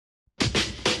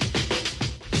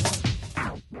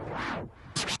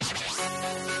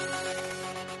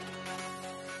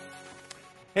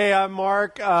Hey, I'm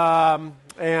Mark,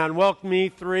 and welcome to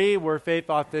E3. We're Faith,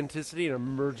 Authenticity, and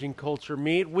Emerging Culture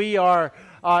Meet. We are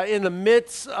in the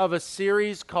midst of a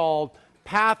series called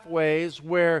Pathways,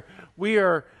 where we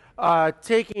are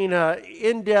taking an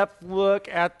in-depth look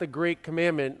at the Great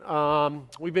Commandment.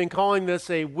 We've been calling this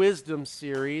a wisdom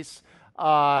series,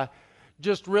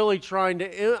 just really trying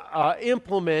to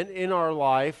implement in our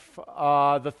life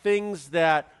the things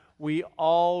that we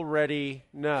already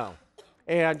know.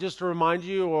 And just to remind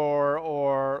you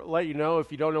or let you know,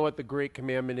 if you don't know what the Great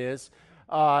Commandment is,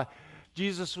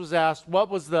 Jesus was asked,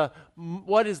 what is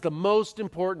the most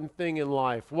important thing in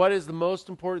life? What is the most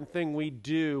important thing we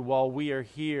do while we are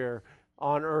here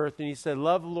on earth? And he said,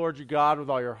 love the Lord your God with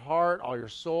all your heart, all your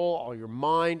soul, all your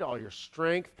mind, all your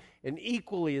strength. And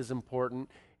equally as important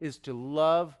is to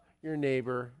love your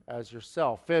neighbor as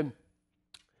yourself. And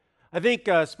I think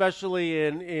especially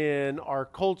in our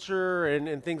culture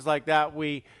and things like that,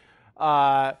 we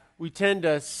tend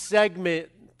to segment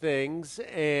things,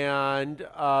 and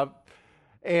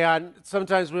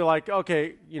sometimes we're like,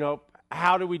 okay,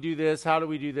 how do we do this? How do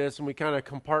we do this? And we kind of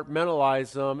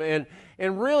compartmentalize them,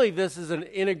 and really this is an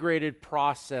integrated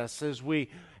process. As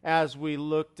we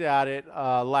looked at it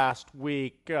last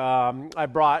week, I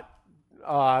brought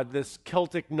this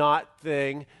Celtic knot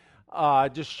thing,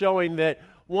 just showing that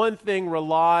one thing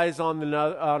relies on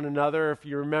another. If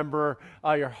you remember,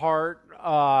 your heart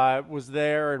was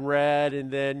there in red,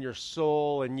 and then your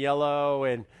soul in yellow,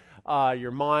 and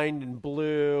your mind in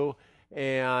blue,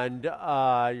 and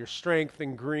your strength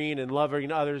in green, and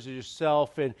loving others as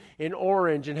yourself in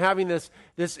orange, and having this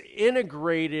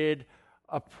integrated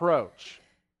approach.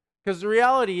 Because the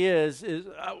reality is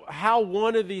how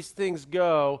one of these things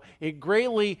go, it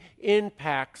greatly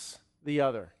impacts the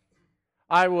other.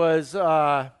 I was,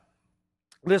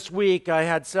 this week, I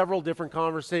had several different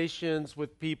conversations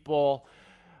with people,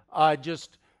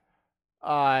 just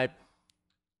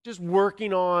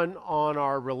working on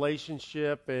our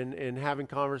relationship and having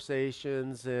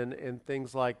conversations and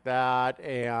things like that.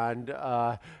 And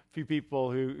a few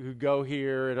people who go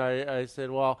here, and I said,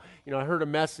 well, I heard a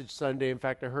message Sunday. In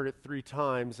fact, I heard it 3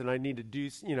 times, and I need to do,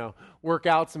 work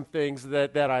out some things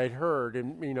that I had heard,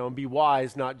 and be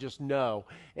wise, not just know,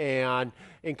 and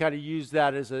kind of use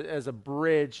that as a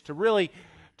bridge to really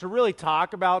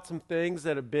talk about some things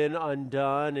that have been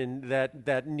undone and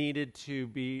that needed to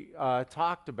be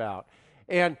talked about.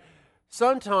 And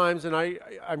sometimes, and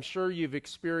I'm sure you've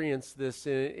experienced this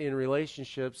in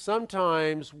relationships,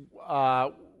 sometimes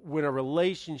when a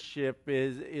relationship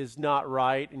is not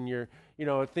right, and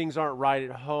things aren't right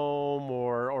at home,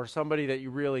 or somebody that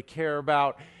you really care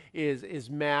about is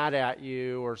mad at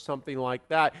you or something like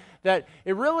that, that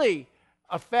it really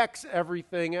affects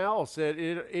everything else.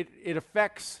 It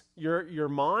affects your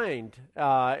mind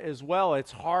as well.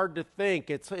 It's hard to think.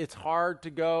 It's hard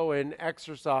to go and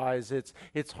exercise.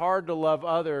 It's hard to love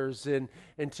others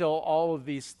until all of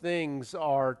these things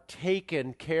are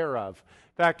taken care of.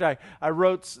 In fact, I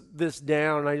wrote this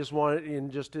down, and I just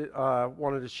wanted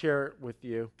to share it with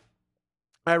you.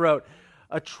 I wrote,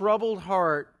 "A troubled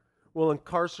heart will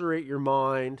incarcerate your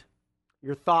mind.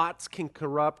 Your thoughts can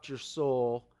corrupt your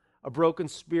soul. A broken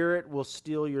spirit will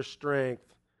steal your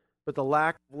strength, but the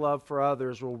lack of love for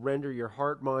others will render your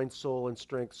heart, mind, soul, and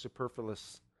strength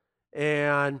superfluous."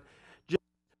 And just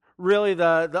really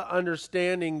the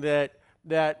understanding that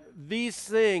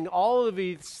all of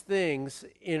these things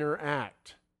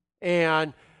interact.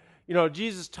 And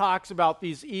Jesus talks about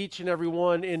these each and every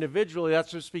one individually.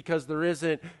 That's just because there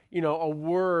isn't, a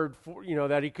word for,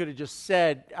 that he could have just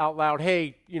said out loud,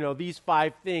 hey, these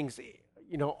 5 things,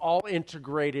 all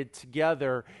integrated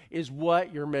together is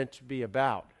what you're meant to be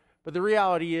about. But the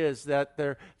reality is that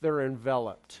they're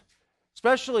enveloped,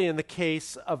 especially in the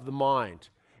case of the mind.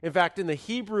 In fact, in the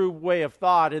Hebrew way of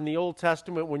thought, in the Old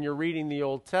Testament, when you're reading the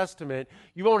Old Testament,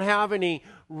 you won't have any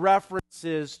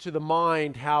references to the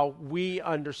mind how we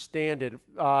understand it.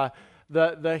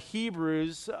 The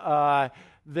Hebrews,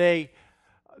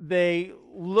 they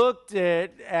looked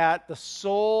at the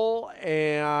soul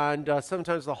and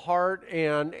sometimes the heart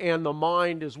and the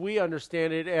mind as we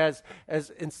understand it as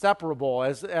inseparable,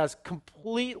 as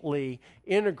completely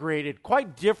integrated,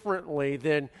 quite differently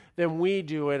than we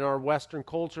do in our Western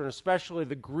culture, and especially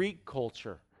the Greek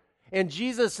culture. And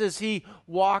Jesus, as he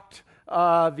walked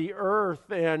the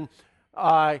earth, and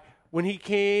when he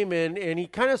came and he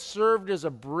kind of served as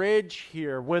a bridge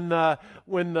here, when the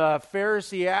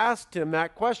Pharisee asked him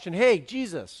that question, hey,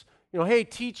 Jesus, hey,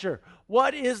 teacher,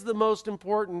 what is the most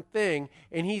important thing?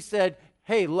 And he said,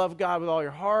 hey, love God with all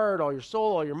your heart, all your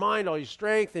soul, all your mind, all your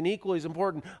strength, and equally as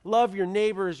important, love your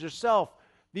neighbor as yourself.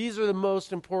 These are the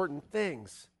most important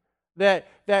things. That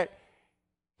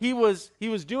he was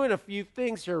doing a few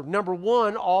things here. Number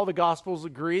one, all the Gospels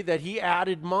agree that he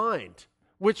added mind,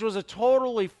 which was a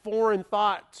totally foreign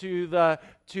thought to the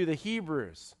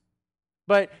Hebrews.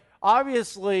 But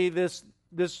obviously, this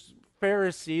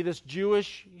Pharisee, this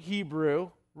Jewish Hebrew,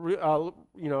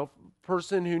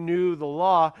 person who knew the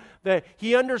law, that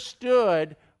he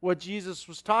understood what Jesus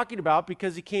was talking about,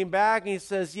 because he came back and he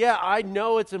says, yeah, I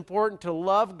know it's important to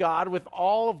love God with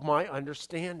all of my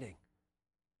understanding.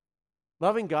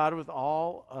 Loving God with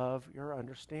all of your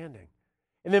understanding.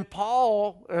 And then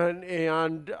Paul, in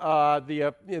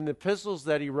the epistles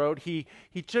that he wrote, he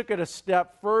took it a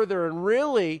step further and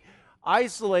really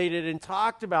isolated and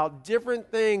talked about different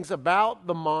things about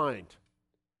the mind.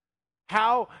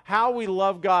 How we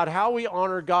love God, how we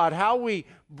honor God, how we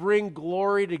bring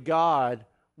glory to God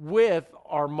with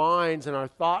our minds and our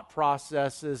thought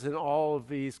processes and all of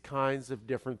these kinds of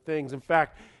different things. In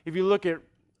fact, if you look at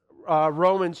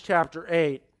Romans chapter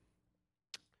 8,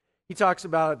 he talks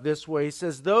about it this way. He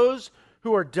says, those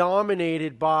who are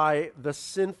dominated by the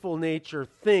sinful nature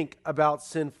think about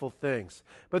sinful things.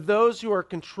 But those who are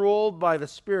controlled by the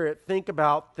Spirit think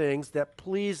about things that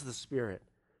please the Spirit.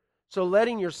 So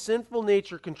letting your sinful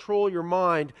nature control your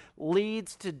mind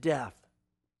leads to death.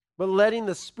 But letting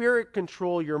the Spirit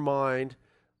control your mind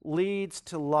leads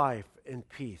to life and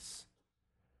peace.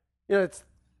 It's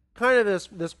kind of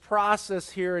this process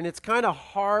here, and it's kind of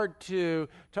hard to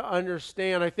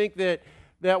understand. I think that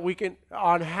we can,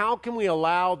 on how can we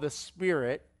allow the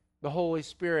Spirit, the Holy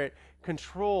Spirit,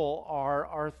 control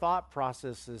our thought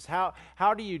processes?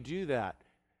 How do you do that?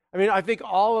 I mean, I think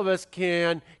all of us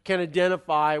can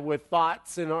identify with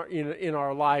thoughts in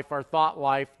our life, our thought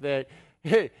life, that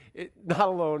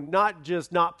not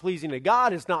just not pleasing to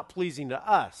God, it's not pleasing to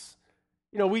us.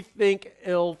 We think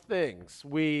ill things.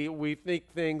 We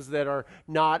think things that are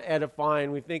not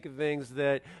edifying. We think of things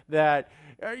that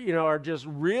are just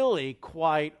really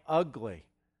quite ugly.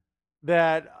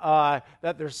 That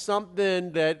there's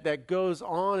something that goes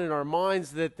on in our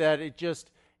minds that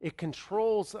it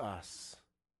controls us.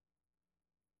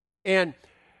 And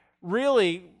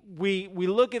really, we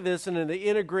look at this in an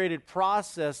integrated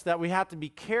process that we have to be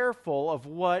careful of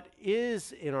what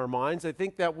is in our minds. I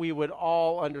think that we would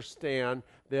all understand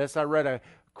this. I read a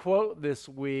quote this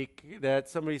week that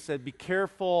somebody said, be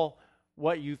careful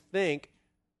what you think.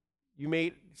 You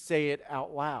may say it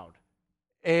out loud.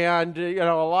 And,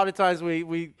 a lot of times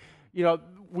we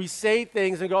say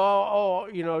things and go,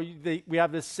 we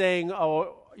have this saying,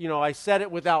 I said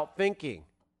it without thinking.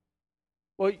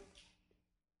 Well,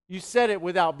 you said it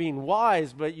without being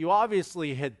wise, but you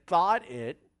obviously had thought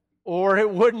it, or it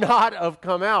would not have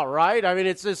come out, right? I mean,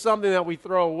 it's just something that we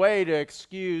throw away to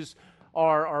excuse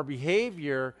our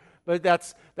behavior, but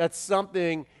that's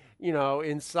something,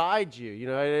 inside you.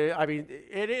 I mean,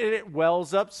 it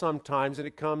wells up sometimes and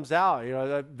it comes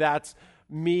out. That's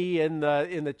me in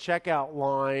the checkout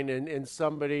line, and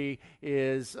somebody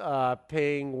is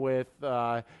paying with.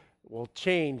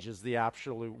 Change is the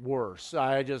absolute worst.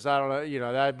 I don't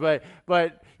know, that.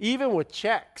 But even with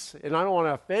checks, and I don't want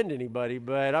to offend anybody,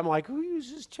 but I'm like, who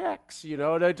uses checks? To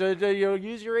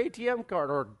use your ATM card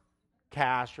or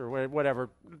cash or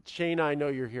whatever. Shane, I know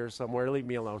you're here somewhere. Leave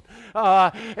me alone.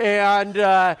 But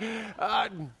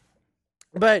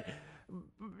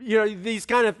these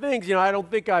kind of things. I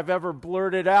don't think I've ever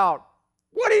blurted out,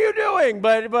 "What are you doing?"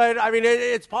 But I mean,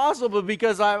 it's possible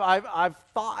because I've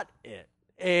thought it.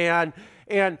 And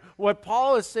what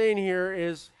Paul is saying here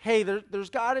is, hey,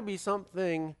 there's got to be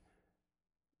something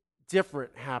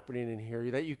different happening in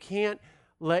here, that you can't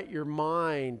let your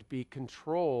mind be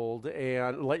controlled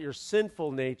and let your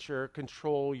sinful nature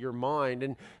control your mind.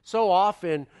 And so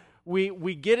often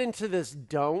we get into this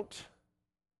don't,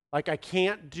 like I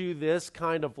can't do this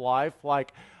kind of life,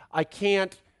 like I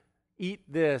can't eat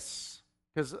this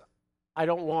because I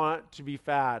don't want to be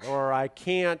fat, or I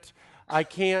can't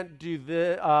do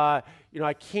this. I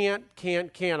can't.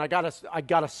 I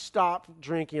gotta stop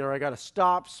drinking, or I gotta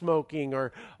stop smoking,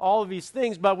 or all of these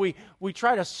things. But we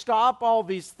try to stop all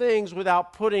these things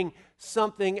without putting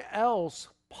something else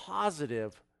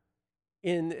positive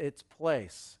in its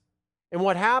place. And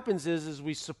what happens is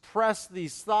we suppress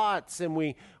these thoughts, and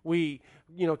we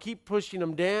keep pushing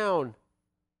them down.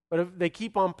 But if they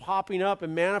keep on popping up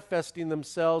and manifesting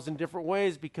themselves in different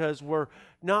ways because we're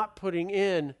not putting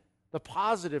in the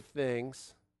positive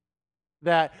things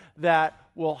that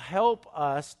will help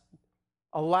us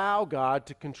allow God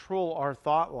to control our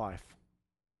thought life.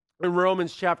 In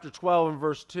Romans chapter 12 and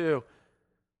verse 2,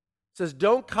 It says,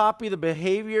 don't copy the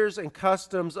behaviors and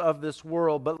customs of this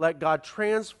world, but let God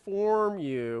transform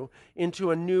you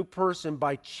into a new person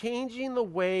by changing the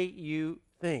way you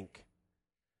think.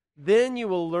 Then you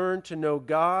will learn to know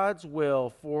God's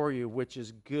will for you, which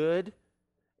is good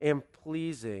and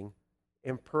pleasing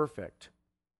and perfect.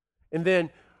 And then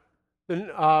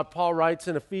Paul writes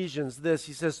in Ephesians this.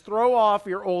 He says, throw off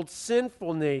your old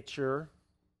sinful nature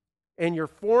and your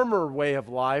former way of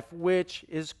life, which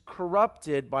is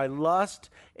corrupted by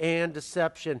lust and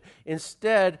deception.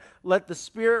 Instead, let the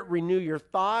Spirit renew your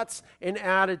thoughts and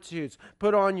attitudes.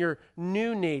 Put on your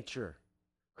new nature,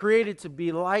 created to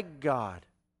be like God,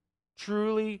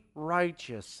 truly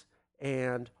righteous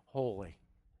and holy.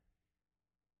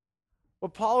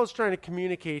 What Paul is trying to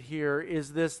communicate here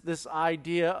is this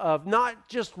idea of not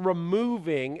just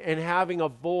removing and having a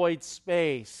void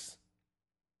space,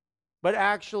 but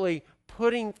actually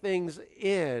putting things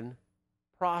in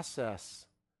process,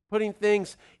 putting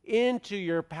things into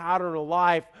your pattern of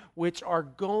life which are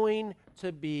going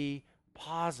to be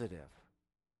positive.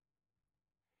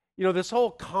 You know, this whole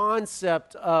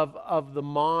concept of the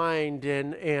mind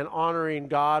and honoring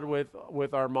God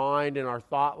with our mind and our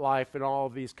thought life and all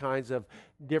of these kinds of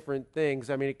different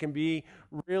things, I mean, it can be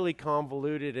really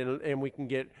convoluted and we can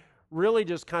get really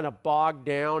just kind of bogged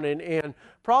down and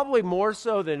probably more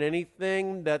so than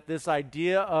anything that this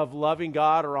idea of loving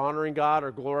God or honoring God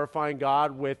or glorifying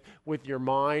God with your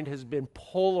mind has been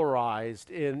polarized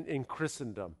in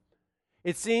Christendom.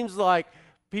 It seems like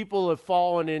people have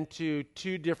fallen into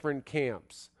two different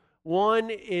camps. One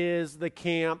is the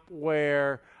camp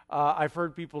where I've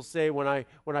heard people say when I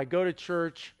go to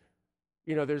church,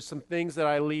 you know, there's some things that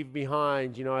I leave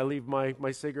behind. You know, I leave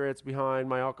my cigarettes behind,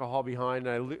 my alcohol behind,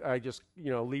 and I just,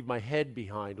 you know, leave my head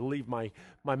behind, leave my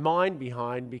mind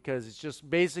behind, because it's just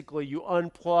basically you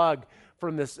unplug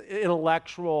from this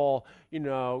intellectual, you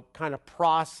know, kind of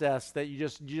process that you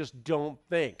just don't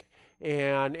think.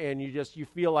 And you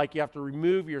feel like you have to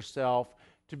remove yourself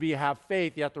to have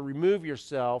faith. You have to remove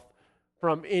yourself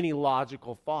from any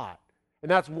logical thought. And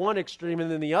that's one extreme.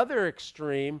 And then the other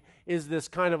extreme is this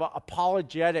kind of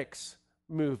apologetics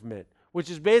movement, which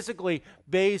is basically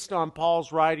based on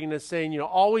Paul's writing as saying, you know,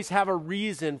 always have a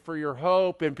reason for your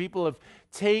hope. And people have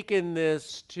taken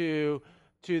this to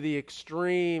the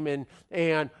extreme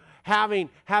and having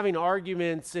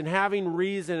arguments and having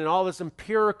reason and all this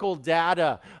empirical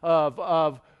data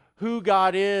of who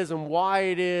God is and why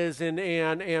it is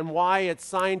and why it's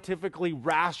scientifically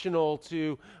rational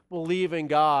to believe in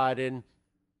God. And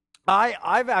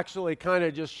I've actually kind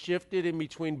of just shifted in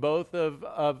between both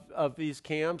of these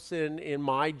camps in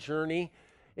my journey.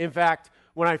 In fact,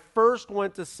 when I first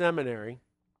went to seminary,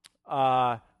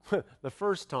 the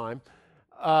first time,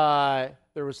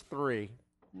 there was 3.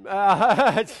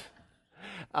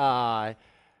 I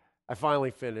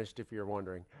finally finished, if you're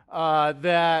wondering.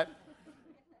 I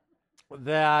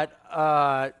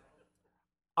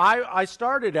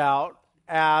started out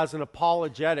as an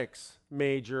apologetics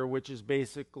major, which is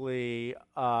basically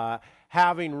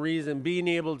having reason, being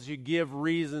able to give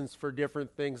reasons for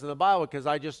different things in the Bible, because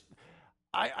I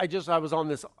was on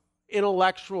this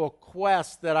intellectual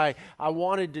quest that I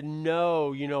wanted to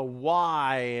know, you know,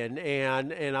 why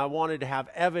and I wanted to have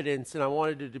evidence and I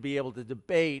wanted to be able to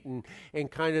debate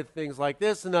and kind of things like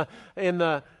this. And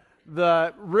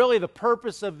the really the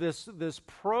purpose of this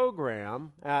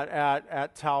program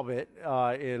at Talbot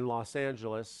in Los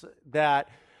Angeles that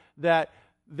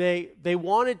they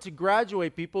wanted to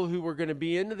graduate people who were going to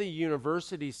be into the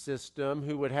university system,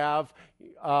 who would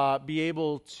be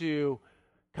able to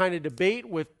kind of debate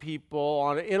with people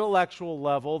on an intellectual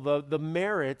level the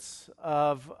merits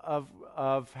of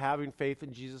having faith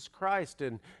in Jesus Christ.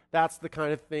 And that's the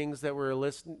kind of things that we're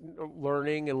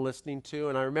learning and listening to.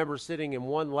 And I remember sitting in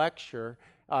one lecture,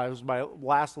 it was my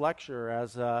last lecture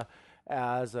as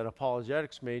an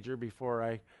apologetics major before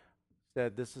I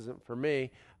said this isn't for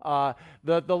me.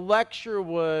 The lecture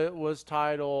was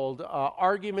titled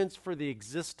Arguments for the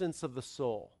Existence of the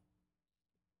Soul.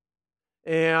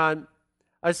 And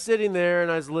I was sitting there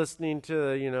and I was listening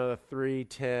to, you know, the 3,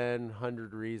 10,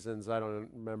 100 reasons. I don't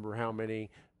remember how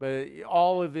many, but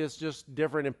all of this just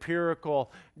different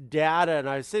empirical data. And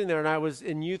I was sitting there and I was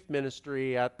in youth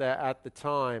ministry at the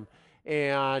time.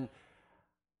 And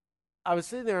I was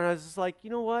sitting there and I was just like, you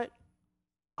know what?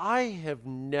 I have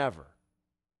never,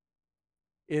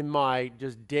 in my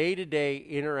just day-to-day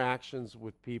interactions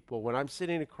with people, when I'm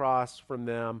sitting across from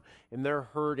them and they're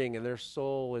hurting and their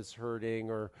soul is hurting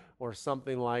or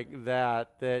something like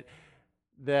that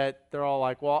they're all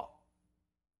like, well,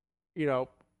 you know,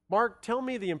 Mark, tell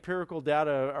me the empirical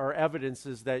data or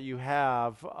evidences that you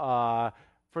have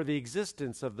for the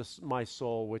existence of my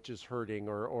soul, which is hurting,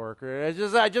 or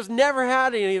I just never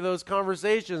had any of those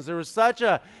conversations. There was such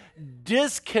a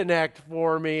disconnect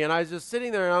for me, and I was just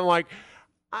sitting there, and I'm like,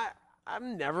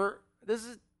 I'm never.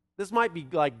 This might be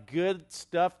like good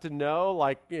stuff to know,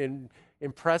 like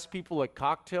impress people at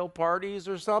cocktail parties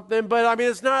or something. But I mean,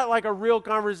 it's not like a real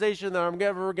conversation that I'm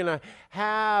ever going to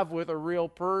have with a real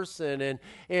person.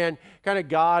 And kind of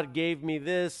God gave me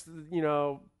this,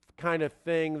 kind of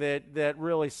thing that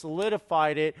really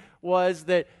solidified it, was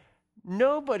that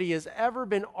nobody has ever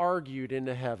been argued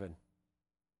into heaven.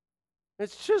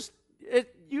 It's just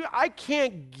I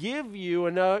can't give you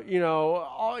enough,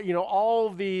 all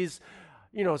of these,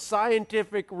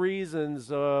 scientific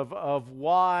reasons of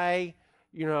why,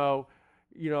 the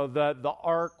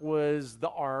ark was the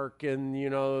ark,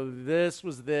 and this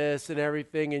was this and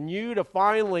everything, and you to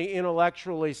finally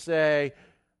intellectually say,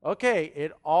 okay,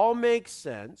 it all makes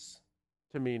sense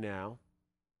to me now.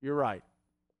 You're right.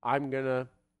 I'm gonna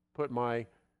put my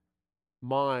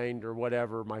mind or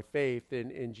whatever, my faith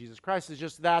in Jesus Christ. It's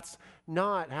just that's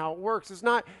not how it works. It's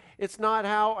not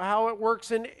how it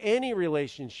works in any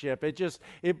relationship.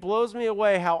 It blows me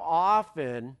away how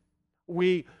often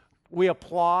we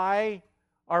apply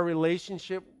our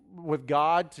relationship with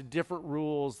God to different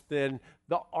rules than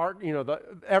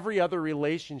every other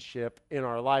relationship in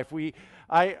our life.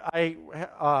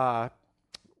 At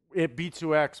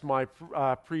B2X, my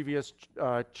previous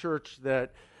church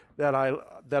that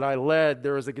I led,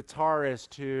 there was a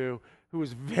guitarist who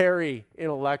was very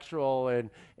intellectual and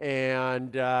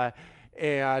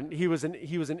he was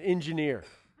an engineer,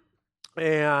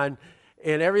 and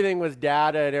everything was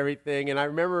data and everything. And I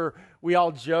remember we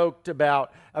all joked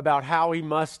about how he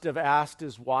must have asked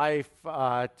his wife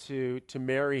to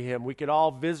marry him. We could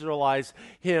all visualize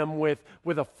him with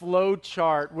a flow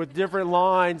chart with different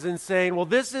lines and saying, well,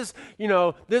 this is,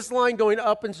 this line going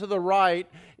up and to the right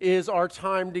is our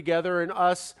time together and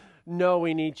us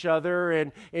knowing each other,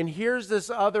 and here's this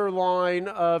other line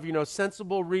of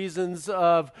sensible reasons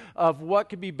of what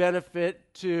could be benefit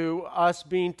to us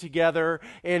being together,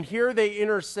 and here they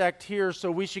intersect here,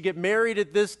 so we should get married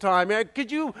at this time.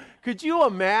 Could you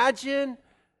imagine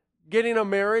getting a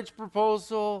marriage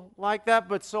proposal like that?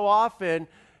 But so often,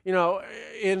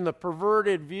 in the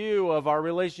perverted view of our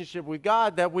relationship with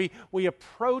God, that we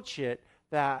approach it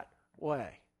that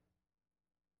way.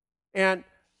 And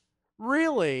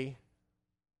really,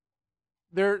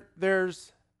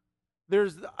 there's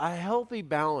a healthy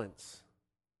balance.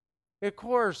 Of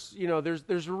course,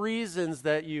 there's reasons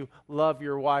that you love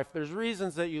your wife. There's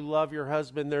reasons that you love your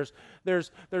husband.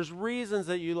 There's reasons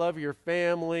that you love your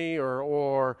family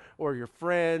or your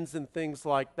friends and things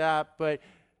like that. But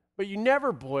you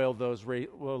never boil those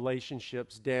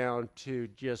relationships down to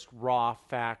just raw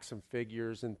facts and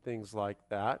figures and things like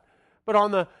that. But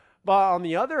on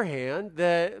the other hand,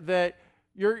 that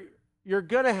you're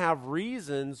going to have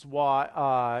reasons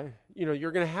why,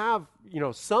 you're going to have,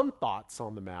 some thoughts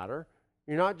on the matter.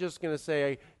 You're not just going to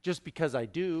say, just because I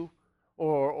do,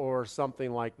 or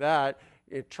something like that.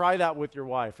 Try that with your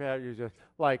wife. You're just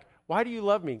like, why do you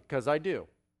love me? Because I do.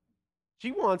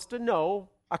 She wants to know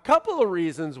a couple of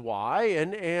reasons why,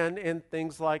 and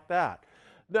things like that.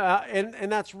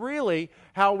 And that's really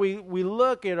how we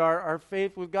look at our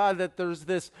faith with God, that there's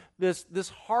this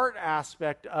heart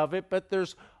aspect of it, but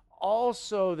there's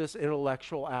also this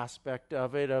intellectual aspect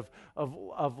of it, of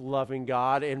loving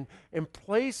God and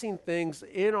placing things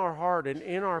in our heart and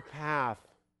in our path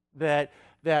that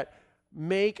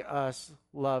make us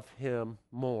love Him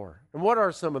more. And what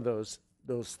are some of those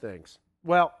things?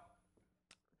 Well,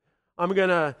 I'm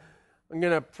gonna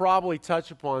probably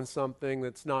touch upon something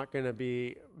that's not going to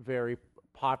be very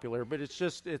popular, but it's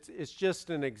just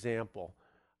an example.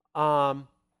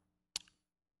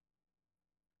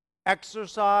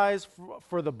 Exercise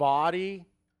for the body.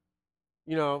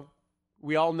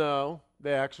 We all know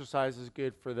that exercise is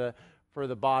good for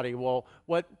the body. Well,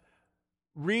 what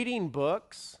reading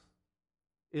books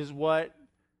is what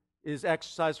is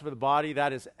exercise for the body.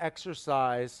 That is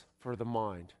exercise for the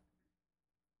mind.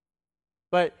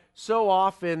 But so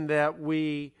often that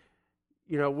we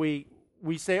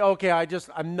say, okay,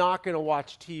 I'm not going to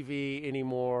watch TV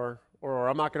anymore, or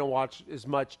I'm not going to watch as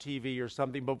much TV or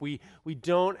something, but we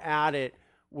don't add it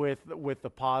with the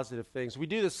positive things. We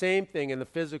do the same thing in the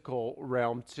physical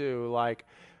realm too. Like,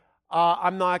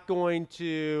 I'm not going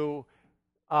to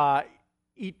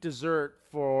eat dessert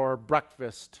for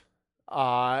breakfast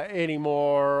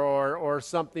anymore, or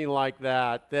something like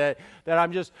that. That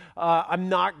I'm just I'm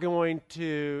not going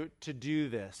to do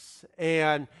this,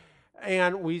 and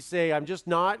we say I'm just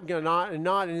not,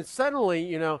 and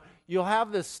suddenly you'll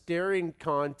have this staring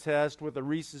contest with a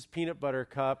Reese's peanut butter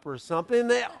cup or something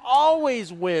that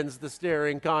always wins the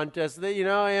staring contest,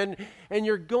 and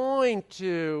you're going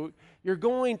to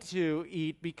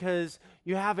eat because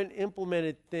you haven't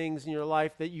implemented things in your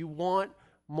life that you want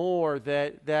more,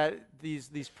 that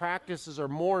these practices are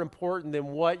more important than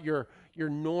what your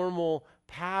normal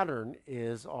pattern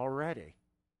is already.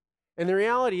 And the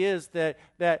reality is that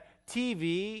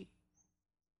TV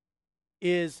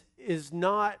is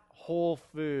not whole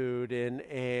food and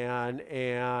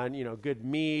good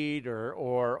meat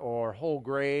or whole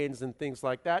grains and things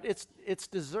like that. It's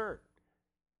dessert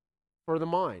for the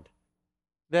mind.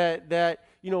 That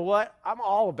you know what? I'm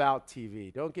all about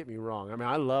TV. Don't get me wrong. I mean,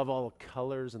 I love all the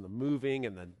colors and the moving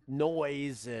and the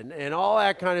noise and all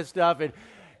that kind of stuff. And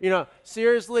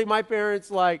seriously, my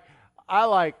parents I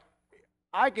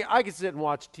could sit and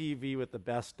watch TV with the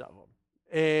best of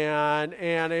them,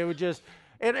 and it would just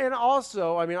and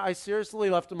also, I mean, I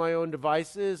seriously left to my own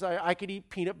devices. I could eat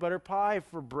peanut butter pie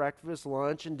for breakfast,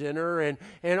 lunch, and dinner,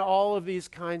 and all of these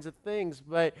kinds of things,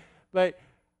 but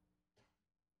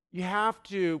you have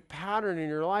to pattern in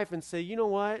your life and say, you know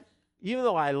what? Even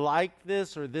though I like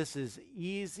this or this is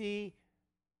easy,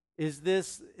 is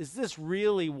this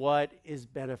really what is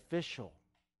beneficial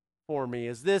for me?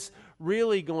 Is this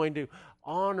really going to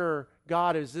honor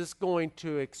God? Is this going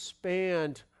to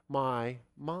expand my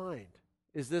mind?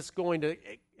 Is this going to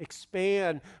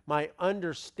expand my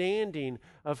understanding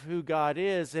of who God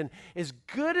is? And as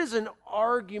good as an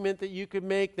argument that you could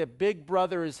make that Big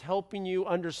Brother is helping you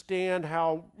understand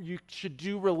how you should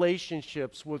do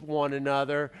relationships with one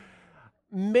another,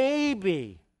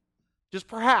 maybe, just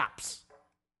perhaps,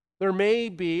 there may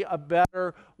be a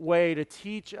better way to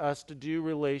teach us to do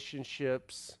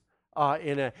relationships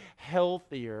in a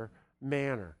healthier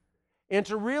manner. And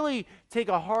to really take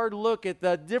a hard look at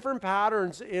the different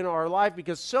patterns in our life,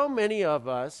 because so many of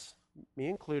us, me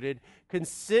included, can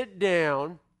sit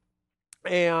down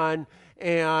and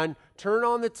turn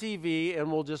on the TV and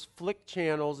we'll just flick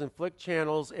channels, and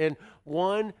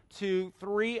 1, 2,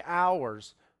 3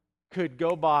 hours could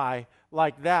go by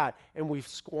like that, and we've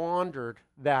squandered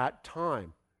that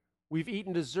time. We've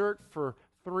eaten dessert for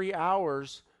 3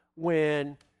 hours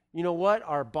when, you know what,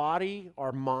 our body,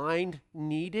 our mind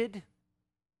needed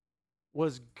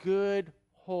was good,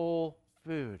 whole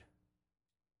food.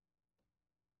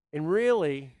 And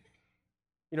really,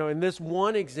 in this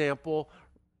one example,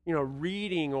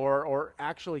 reading or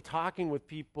actually talking with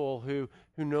people who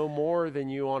know more than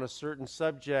you on a certain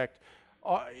subject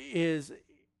is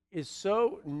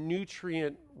so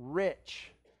nutrient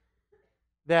rich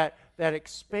that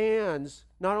expands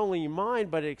not only your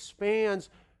mind, but it expands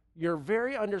your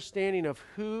very understanding of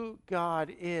who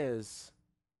God is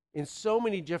in so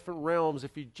many different realms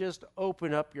if you just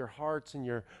open up your hearts and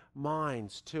your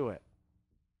minds to it.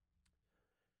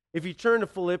 If you turn to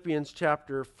Philippians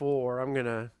chapter 4, I'm going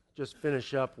to just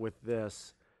finish up with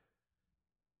this.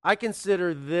 I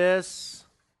consider this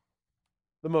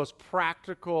the most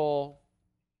practical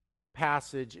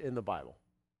passage in the Bible.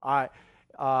 And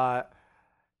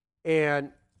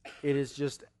it is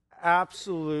just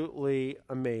absolutely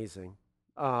amazing.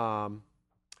 And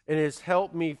it has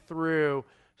helped me through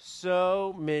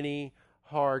so many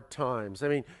hard times. I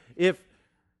mean, if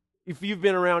you've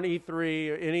been around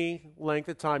E3 any length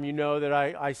of time, you know that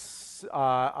I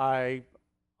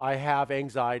have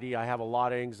anxiety. I have a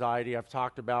lot of anxiety. I've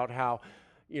talked about how,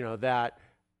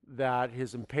 that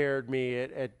has impaired me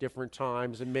at different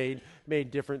times and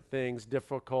made different things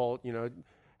difficult.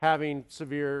 Having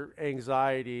severe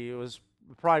anxiety was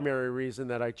the primary reason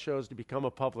that I chose to become a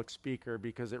public speaker,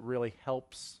 because it really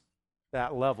helps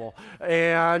that level.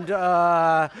 And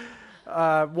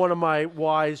one of my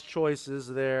wise choices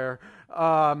there.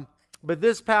 But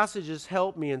this passage has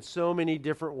helped me in so many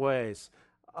different ways.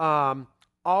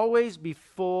 Always be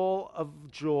full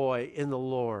of joy in the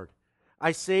Lord.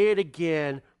 I say it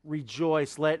again,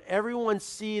 rejoice. Let everyone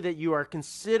see that you are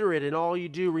considerate in all you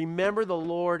do. Remember, the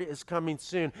Lord is coming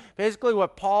soon. Basically,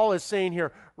 what Paul is saying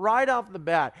here right off the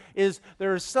bat is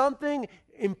there is something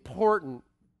important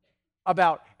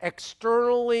about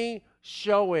externally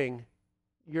showing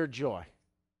your joy.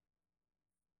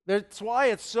 That's why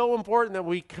it's so important that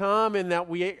we come and that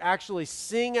we actually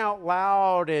sing out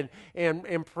loud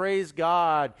and praise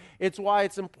God. It's why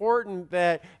it's important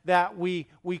that we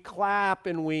clap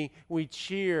and we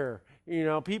cheer.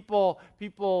 People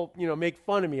make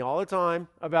fun of me all the time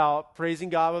about praising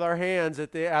God with our hands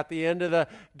at the end of the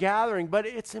gathering, but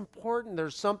it's important.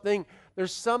 There's something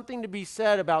to be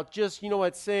said about just,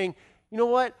 saying, you know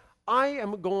what? I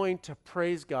am going to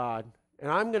praise God,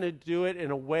 and I'm going to do it in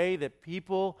a way that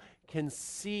people can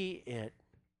see it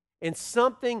And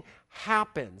something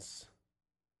happens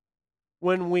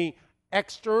when we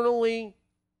externally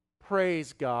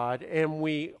praise God and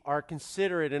we are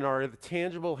considerate and are the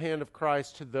tangible hand of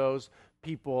Christ to those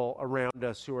people around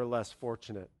us who are less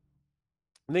fortunate.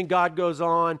 And then God goes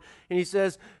on and he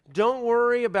says, don't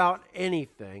worry about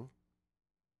anything.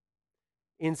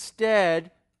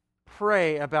 Instead,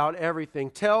 pray about everything.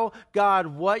 Tell God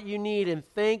what you need and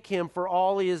thank him for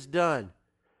all he has done.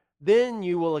 Then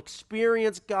you will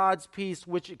experience God's peace,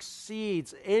 which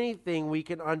exceeds anything we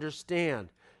can understand.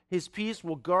 His peace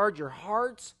will guard your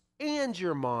hearts and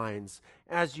your minds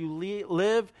as you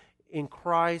live in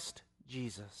Christ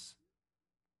Jesus.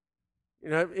 You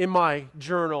know, in my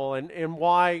journal, and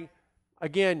why,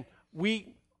 again, we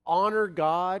honor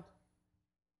God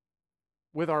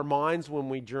with our minds when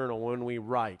we journal, when we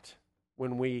write,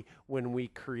 when we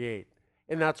create.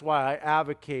 And that's why I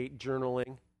advocate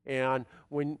journaling. And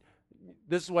when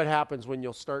this is what happens when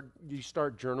you start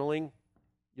journaling,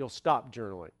 you'll stop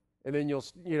journaling. And then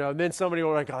and then somebody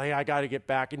will like, oh, hey, I got to get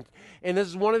back. And this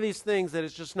is one of these things that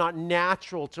it's just not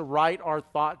natural to write our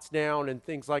thoughts down and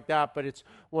things like that. But it's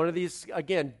one of these,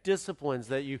 again, disciplines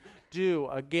that you do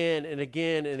again and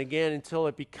again and again until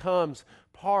it becomes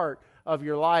part of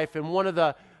your life. And one of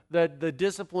the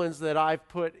disciplines that I've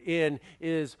put in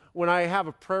is when I have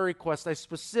a prayer request, I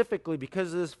specifically,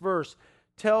 because of this verse,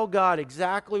 tell God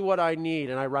exactly what I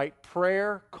need. And I write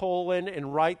prayer,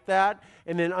 and write that.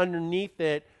 And then underneath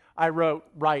it, I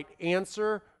write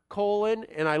answer,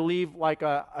 and I leave like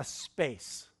a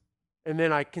space. And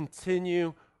then I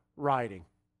continue writing.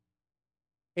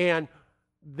 And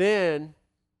then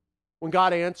when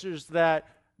God answers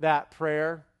that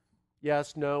prayer,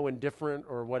 yes, no, indifferent,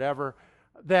 or whatever,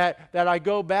 that I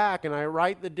go back and I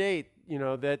write the date,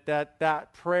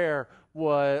 that prayer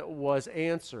was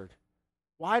answered.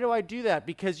 Why do I do that?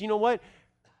 Because you know what?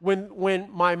 When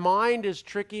my mind is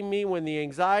tricking me, when the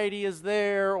anxiety is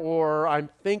there, or I'm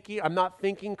not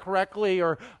thinking correctly,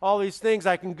 or all these things,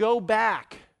 I can go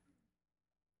back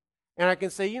and I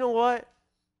can say, you know what?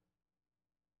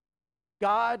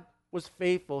 God was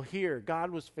faithful here. God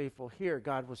was faithful here.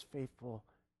 God was faithful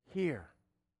here.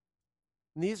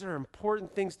 And these are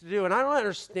important things to do. And I don't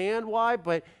understand why,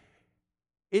 but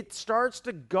it starts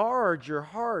to guard your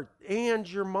heart and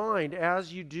your mind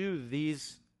as you do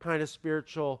these kind of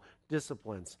spiritual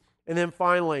disciplines. And then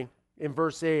finally, in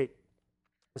verse 8,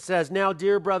 it says, now,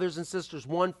 dear brothers and sisters,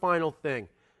 one final thing.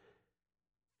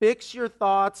 Fix your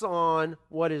thoughts on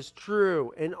what is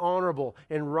true and honorable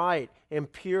and right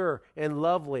and pure and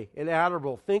lovely and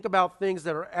admirable. Think about things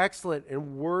that are excellent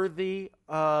and worthy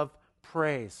of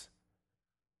praise.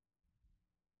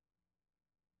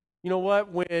 You know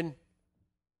what? When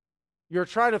you're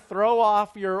trying to throw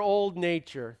off your old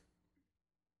nature,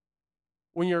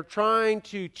 when you're trying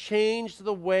to change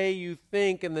the way you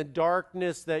think and the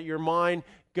darkness that your mind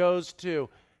goes to,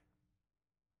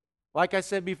 like I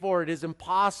said before, it is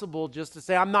impossible just to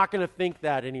say, I'm not going to think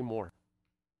that anymore.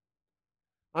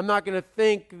 I'm not going to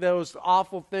think those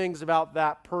awful things about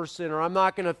that person, or I'm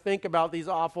not going to think about these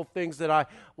awful things that I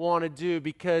want to do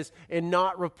and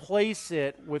not replace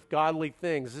it with godly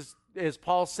things. As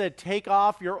Paul said, take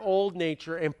off your old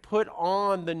nature and put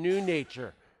on the new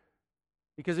nature.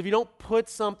 Because if you don't put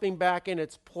something back in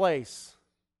its place,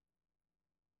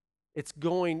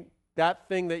 that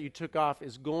thing that you took off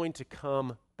is going to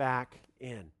come back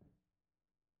in.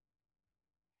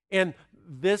 And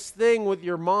this thing with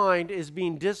your mind is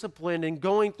being disciplined and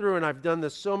going through, and I've done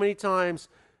this so many times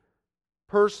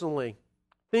personally,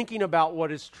 thinking about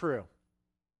what is true.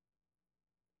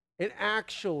 And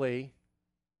actually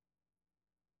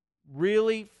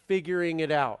really figuring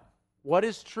it out. What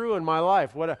is true in my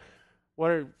life?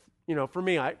 For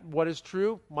me, what is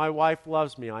true? My wife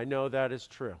loves me. I know that is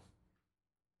true.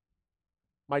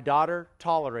 My daughter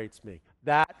tolerates me.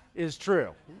 That is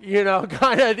true.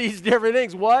 Kind of these different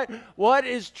things. What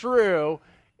is true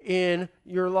in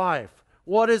your life?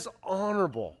 What is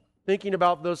honorable? Thinking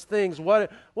about those things. What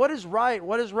is right?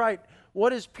 What is right?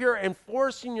 What is pure? And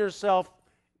forcing yourself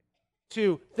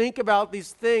to think about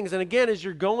these things. And again, as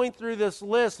you're going through this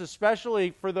list,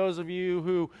 especially for those of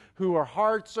you who our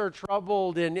hearts are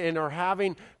troubled and are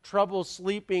having trouble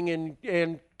sleeping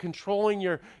and controlling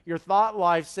your thought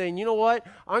life, saying, you know what,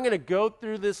 I'm going to go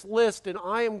through this list and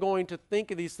I am going to think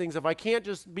of these things. If I can't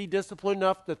just be disciplined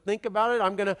enough to think about it,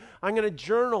 I'm going to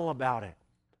journal about it.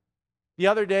 The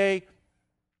other day,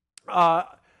 I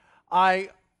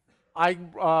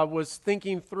was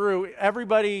thinking through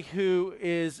everybody who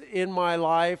is in my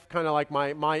life, kind of like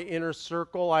my inner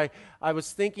circle. I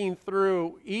was thinking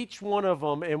through each one of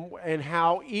them and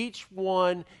how each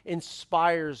one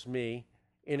inspires me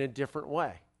in a different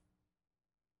way.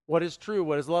 what is true,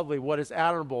 what is lovely, what is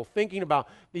admirable, thinking about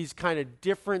these kind of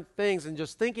different things and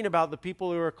just thinking about the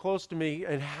people who are close to me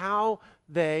and how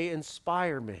they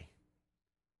inspire me.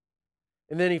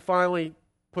 And then he finally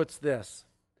puts this: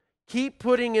 keep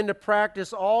putting into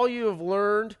practice all you have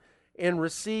learned and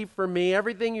received from me,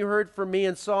 everything you heard from me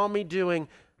and saw me doing,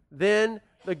 then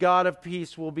the God of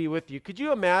peace will be with you. Could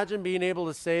you imagine being able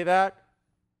to say that?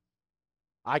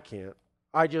 I can't.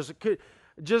 I just could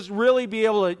just really be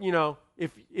able to,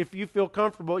 if you feel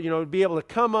comfortable, be able to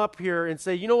come up here and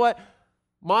say, you know what?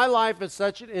 My life is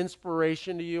such an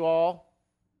inspiration to you all.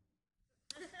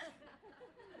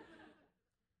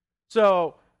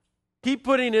 So keep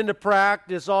putting into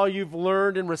practice all you've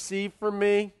learned and received from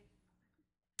me,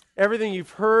 everything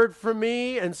you've heard from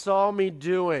me and saw me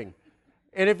doing.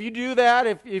 And if you do that,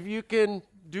 if you can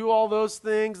do all those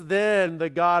things, then the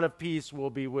God of peace will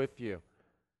be with you.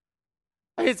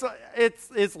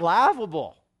 It's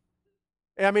laughable.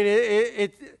 I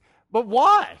mean, but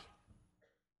why?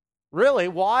 Really,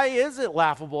 why is it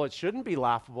laughable? It shouldn't be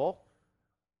laughable.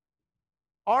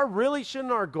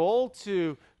 Shouldn't our goal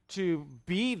to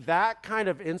be that kind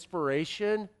of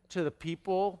inspiration to the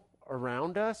people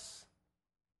around us,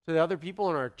 to the other people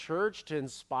in our church, to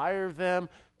inspire them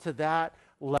to that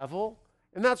level?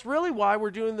 And that's really why we're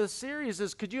doing this series.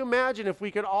 Is could you imagine if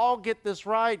we could all get this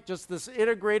right, just this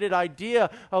integrated idea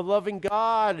of loving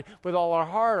God with all our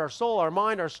heart, our soul, our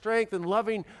mind, our strength, and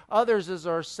loving others as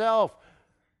ourselves.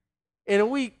 And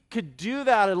we could do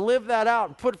that and live that out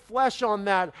and put flesh on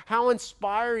that, how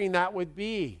inspiring that would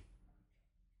be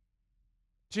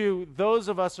to those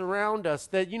of us around us,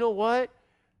 that, you know what?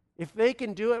 If they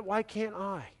can do it, why can't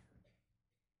I?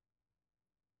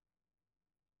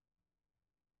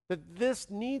 That this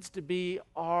needs to be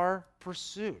our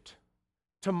pursuit,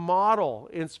 to model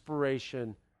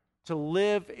inspiration, to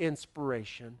live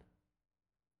inspiration,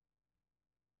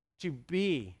 to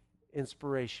be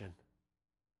inspiration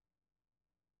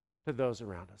to those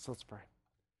around us. Let's pray.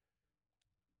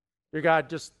 Dear God,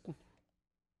 just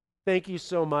thank you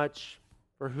so much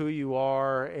for who you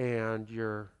are and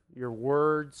your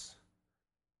words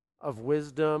of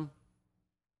wisdom.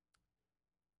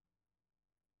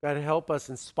 God, help us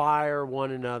inspire one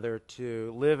another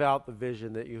to live out the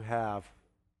vision that you have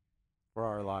for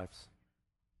our lives.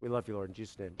 We love you, Lord, in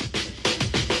Jesus' name.